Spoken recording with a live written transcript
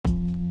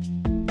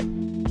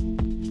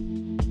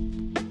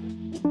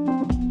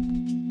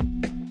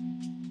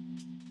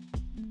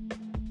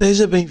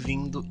Seja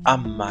bem-vindo a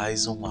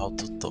mais um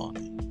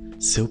Autotone,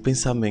 seu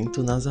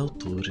pensamento nas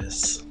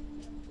alturas.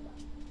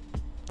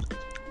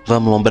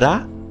 Vamos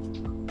lombrar?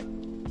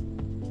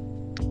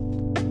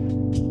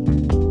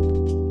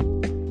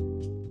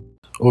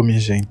 Minha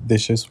gente,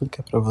 deixa eu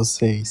explicar pra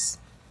vocês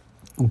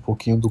um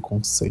pouquinho do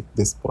conceito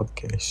desse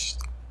podcast.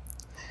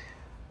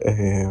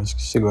 Acho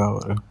que chegou a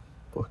hora,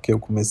 porque eu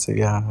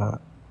comecei a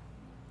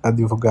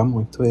divulgar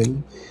muito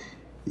ele,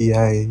 e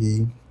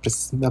aí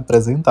preciso me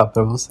apresentar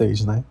pra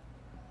vocês, né?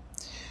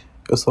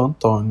 Eu sou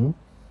Antônio,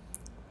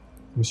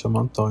 me chamo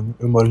Antônio,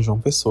 eu moro em João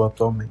Pessoa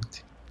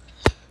atualmente.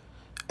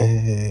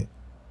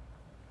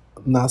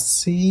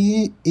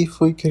 Nasci e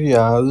fui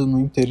criado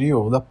no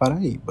interior da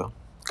Paraíba,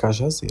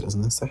 Cajazeiras,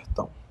 né,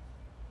 sertão.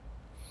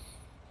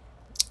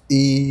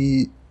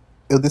 E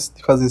eu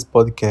decidi fazer esse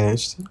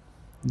podcast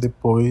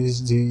depois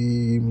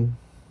de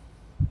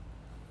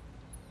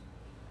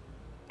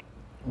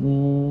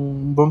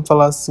vamos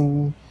falar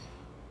assim,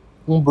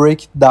 um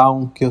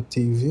breakdown que eu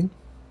tive.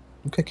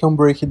 O que é um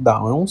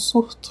breakdown? É um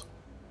surto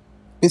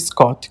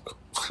psicótico.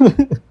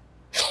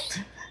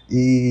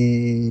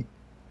 E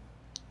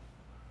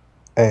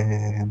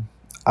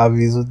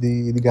aviso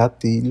de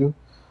gatilho,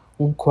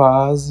 um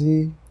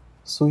quase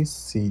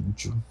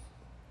suicídio,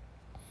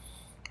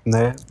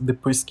 né?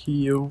 Depois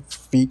que eu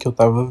vi que eu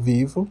tava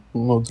vivo,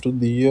 no outro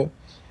dia,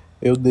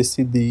 eu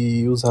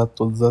decidi usar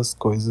todas as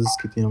coisas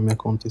que tinham me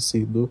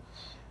acontecido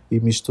e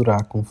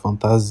misturar com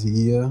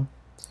fantasia,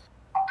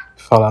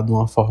 falar de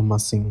uma forma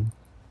assim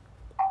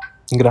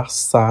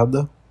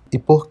engraçada. E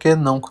por que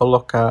não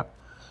colocar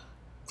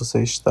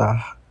você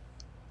estar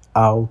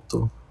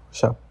alto,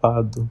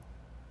 chapado,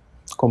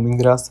 como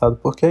engraçado?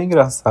 Porque é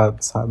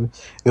engraçado, sabe?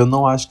 Eu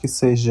não acho que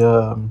seja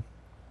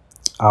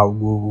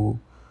algo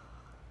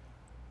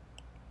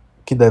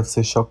que deve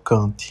ser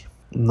chocante,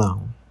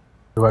 não.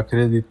 Eu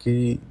acredito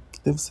que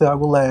deve ser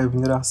algo leve,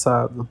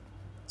 engraçado,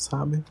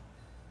 sabe?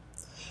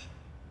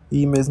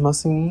 E mesmo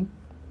assim,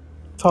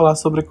 falar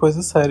sobre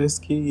coisas sérias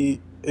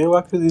que eu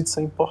acredito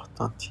ser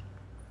importante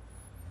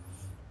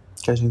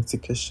que a gente se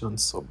questione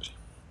sobre.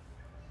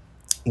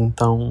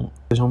 Então,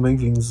 sejam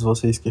bem-vindos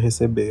vocês que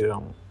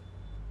receberam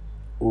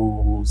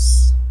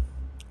os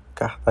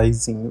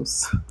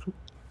cartazinhos.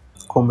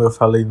 Como eu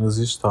falei nos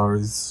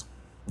stories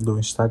do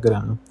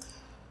Instagram,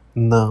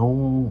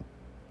 não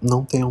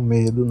tenham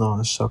medo, não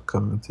é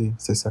chocante,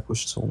 você se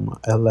acostuma,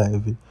 é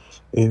leve.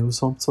 Eu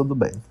sou uma pessoa do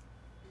bem.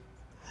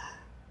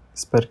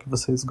 Espero que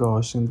vocês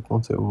gostem do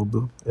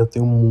conteúdo. Eu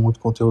tenho muito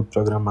conteúdo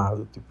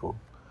programado,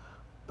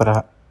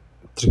 para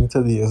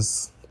 30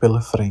 dias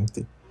pela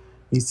frente.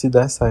 E se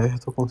der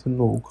certo, eu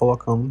continuo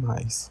colocando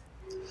mais.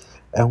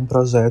 É um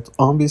projeto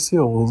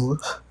ambicioso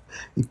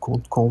e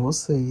conto com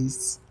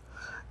vocês.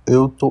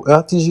 Eu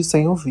atingi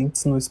 100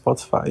 ouvintes no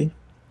Spotify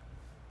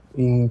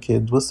em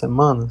 2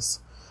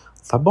 semanas?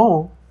 Tá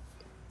bom.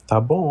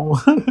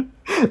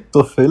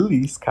 Tô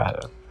feliz,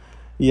 cara.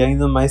 E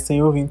ainda mais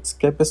 100 ouvintes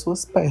que é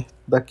pessoas perto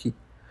daqui,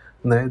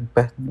 né?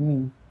 Perto de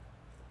mim,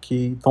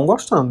 que estão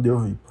gostando de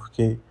ouvir,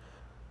 porque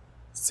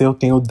se eu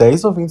tenho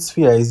 10 ouvintes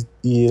fiéis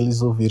e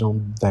eles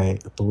ouviram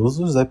todos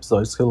os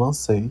episódios que eu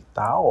lancei,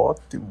 tá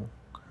ótimo.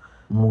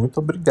 Muito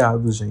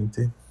obrigado,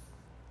 gente.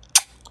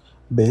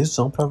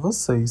 Beijão pra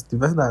vocês, de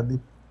verdade.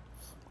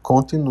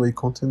 Continue.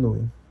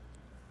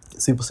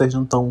 Se vocês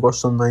não estão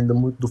gostando ainda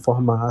muito do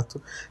formato,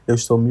 eu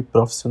estou me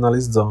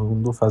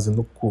profissionalizando,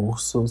 fazendo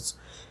cursos.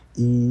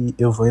 E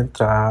eu vou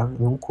entrar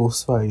em um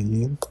curso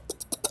aí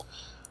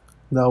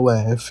da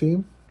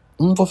UF.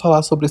 Não vou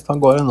falar sobre isso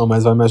agora não,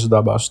 mas vai me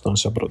ajudar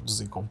bastante a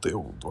produzir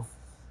conteúdo.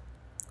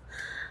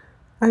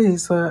 É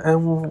isso, é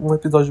um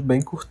episódio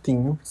bem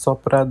curtinho, só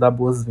para dar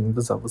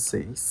boas-vindas a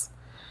vocês.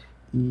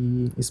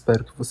 E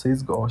espero que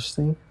vocês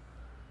gostem.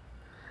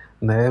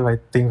 Né?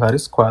 Tem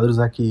vários quadros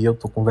aqui, eu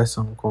tô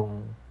conversando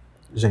com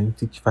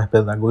gente que faz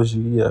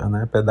pedagogia,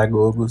 né?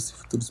 Pedagogos e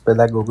futuros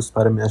pedagogos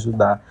para me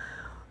ajudar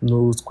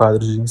nos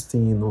quadros de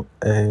ensino.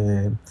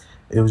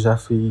 Eu já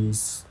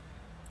fiz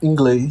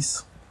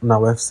inglês na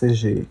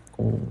UFCG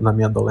na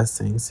minha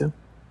adolescência.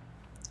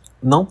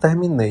 Não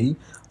terminei,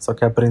 só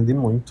que aprendi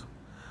muito.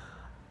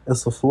 Eu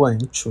sou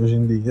fluente hoje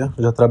em dia,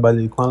 já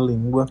trabalhei com a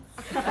língua.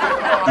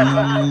 E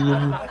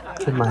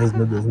o que mais,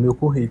 meu Deus? Meu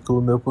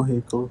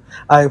currículo.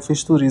 Eu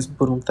fiz turismo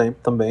por um tempo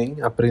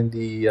também.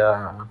 Aprendi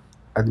a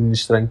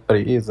administrar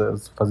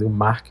empresas, fazer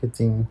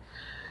marketing.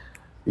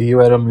 E eu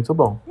era muito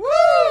bom.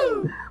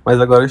 Mas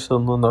agora estou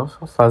numa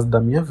nova fase da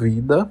minha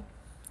vida.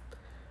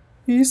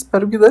 E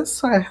espero que dê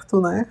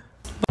certo, né?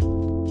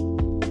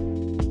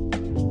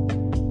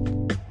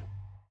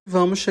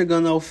 Vamos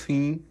chegando ao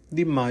fim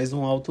de mais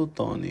um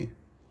Autotone.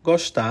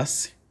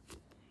 Gostasse?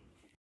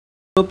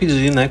 Eu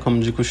pedi, né, como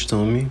de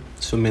costume,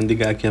 deixa eu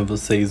mendigar aqui a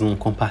vocês um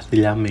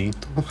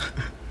compartilhamento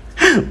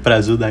para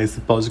ajudar esse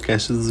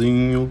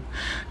podcastzinho.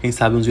 Quem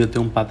sabe um dia ter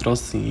um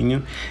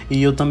patrocínio.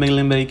 E eu também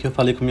lembrei que eu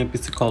falei com minha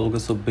psicóloga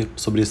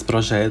sobre esse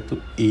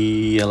projeto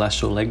e ela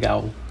achou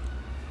legal.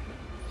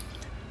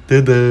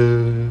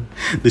 Tadã!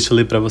 Deixa eu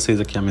ler para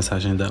vocês aqui a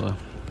mensagem dela.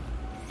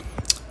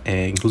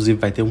 Inclusive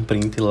vai ter um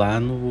print lá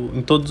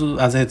em todas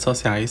as redes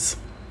sociais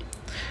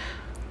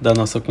da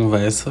nossa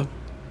conversa.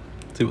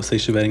 Se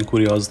vocês estiverem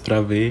curiosos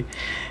pra ver,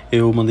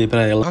 eu mandei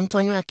pra ela.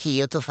 Antônio, aqui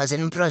eu tô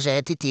fazendo um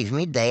projeto e tive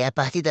uma ideia a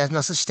partir das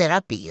nossas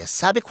terapias.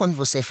 Sabe quando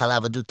você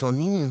falava do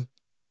Toninho?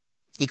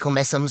 E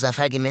começamos a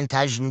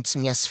fragmentar juntos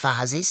minhas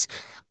fases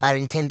para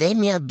entender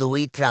minha dor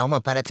e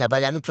trauma para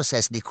trabalhar no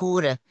processo de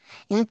cura?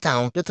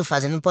 Então, eu tô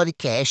fazendo um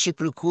podcast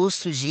pro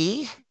curso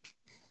de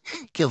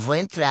que eu vou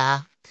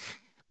entrar,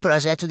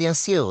 projeto de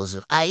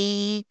ansioso.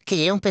 Aí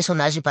criei um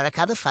personagem para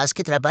cada fase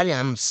que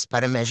trabalhamos,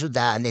 para me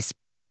ajudar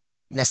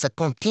nessa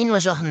contínua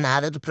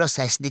jornada do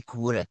processo de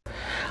cura.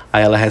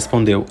 Aí ela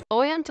respondeu: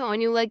 Oi,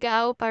 Antônio,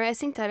 legal,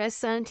 parece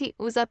interessante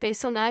usar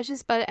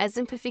personagens para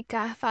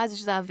exemplificar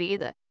fases da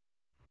vida.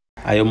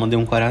 Aí eu mandei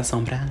um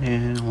coração pra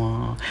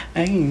ela.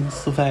 É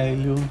isso,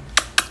 velho.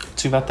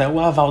 Tive até o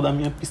aval da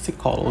minha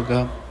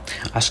psicóloga.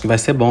 Acho que vai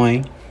ser bom,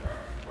 hein?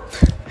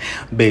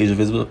 Beijo,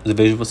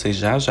 vejo vocês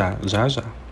já já.